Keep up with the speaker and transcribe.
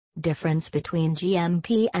Difference between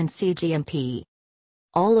GMP and CGMP.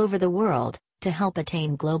 All over the world, to help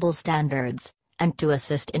attain global standards, and to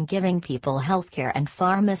assist in giving people healthcare and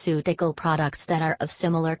pharmaceutical products that are of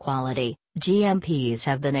similar quality, GMPs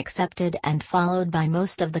have been accepted and followed by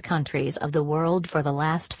most of the countries of the world for the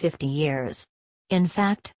last 50 years. In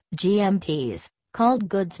fact, GMPs, called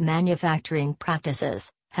Goods Manufacturing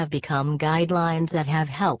Practices, have become guidelines that have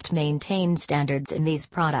helped maintain standards in these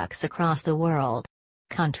products across the world.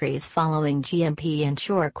 Countries following GMP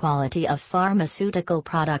ensure quality of pharmaceutical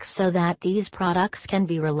products so that these products can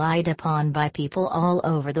be relied upon by people all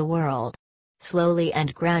over the world. Slowly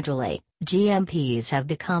and gradually, GMPs have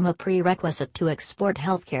become a prerequisite to export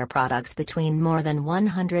healthcare products between more than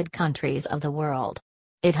 100 countries of the world.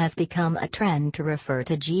 It has become a trend to refer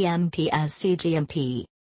to GMP as CGMP.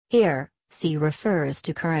 Here, C refers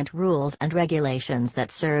to current rules and regulations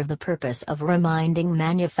that serve the purpose of reminding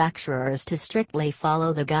manufacturers to strictly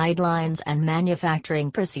follow the guidelines and manufacturing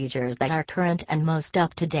procedures that are current and most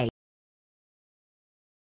up to date.